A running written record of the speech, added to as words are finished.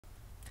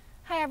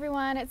Hi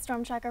everyone, it's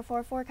StormTracker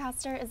for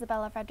Forecaster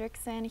Isabella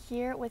Fredrickson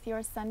here with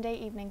your Sunday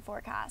evening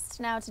forecast.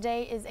 Now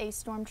today is a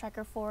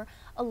StormTracker 4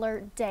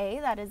 Alert day.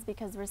 That is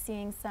because we're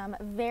seeing some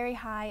very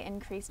high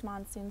increased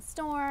monsoon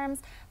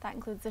storms. That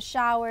includes the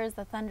showers,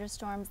 the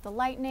thunderstorms, the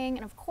lightning,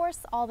 and of course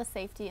all the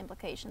safety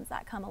implications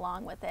that come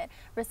along with it.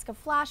 Risk of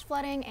flash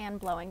flooding and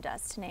blowing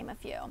dust, to name a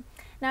few.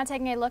 Now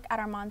taking a look at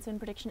our monsoon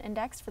prediction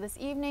index for this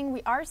evening,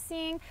 we are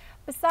seeing,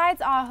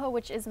 besides Ajo,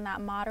 which is in that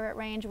moderate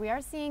range, we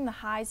are seeing the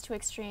highs to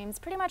extremes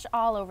pretty much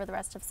all over the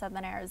rest of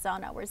southern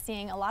Arizona. We're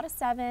seeing a lot of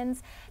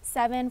 7s,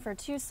 7 for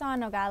Tucson,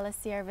 Nogales,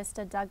 Sierra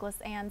Vista, Douglas,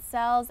 and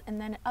Sells, and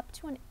then up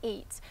to an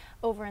 8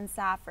 over in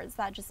Safford. So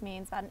that just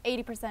means about an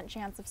 80%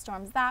 chance of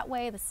storms that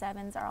way. The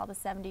 7s are all the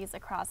 70s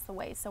across the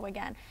way. So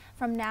again,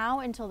 from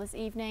now until this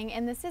evening,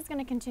 and this is going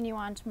to continue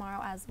on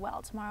tomorrow as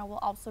well. Tomorrow will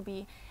also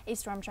be a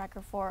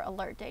StormTracker 4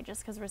 Alert day,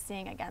 just because we're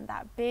seeing, again,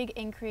 that big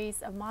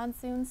increase of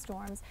monsoon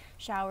storms,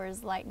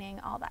 showers, lightning,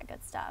 all that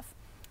good stuff.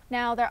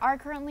 Now, there are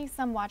currently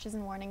some watches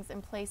and warnings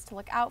in place to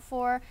look out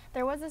for.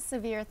 There was a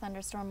severe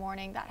thunderstorm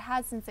warning that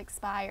has since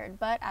expired,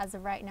 but as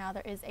of right now,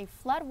 there is a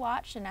flood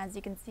watch, and as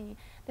you can see,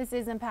 this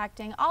is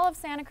impacting all of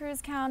Santa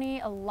Cruz County,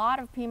 a lot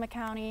of Pima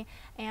County,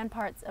 and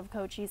parts of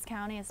Cochise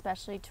County,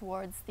 especially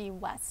towards the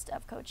west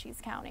of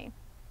Cochise County.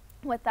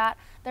 With that,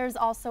 there's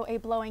also a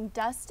blowing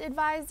dust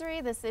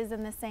advisory. This is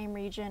in the same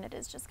region. It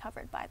is just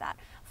covered by that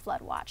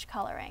flood watch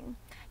coloring.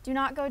 Do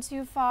not go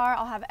too far.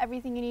 I'll have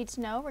everything you need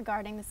to know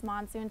regarding this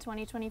monsoon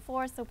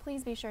 2024, so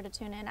please be sure to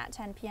tune in at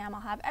 10 p.m.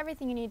 I'll have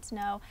everything you need to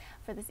know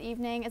for this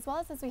evening, as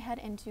well as we head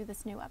into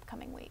this new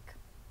upcoming week.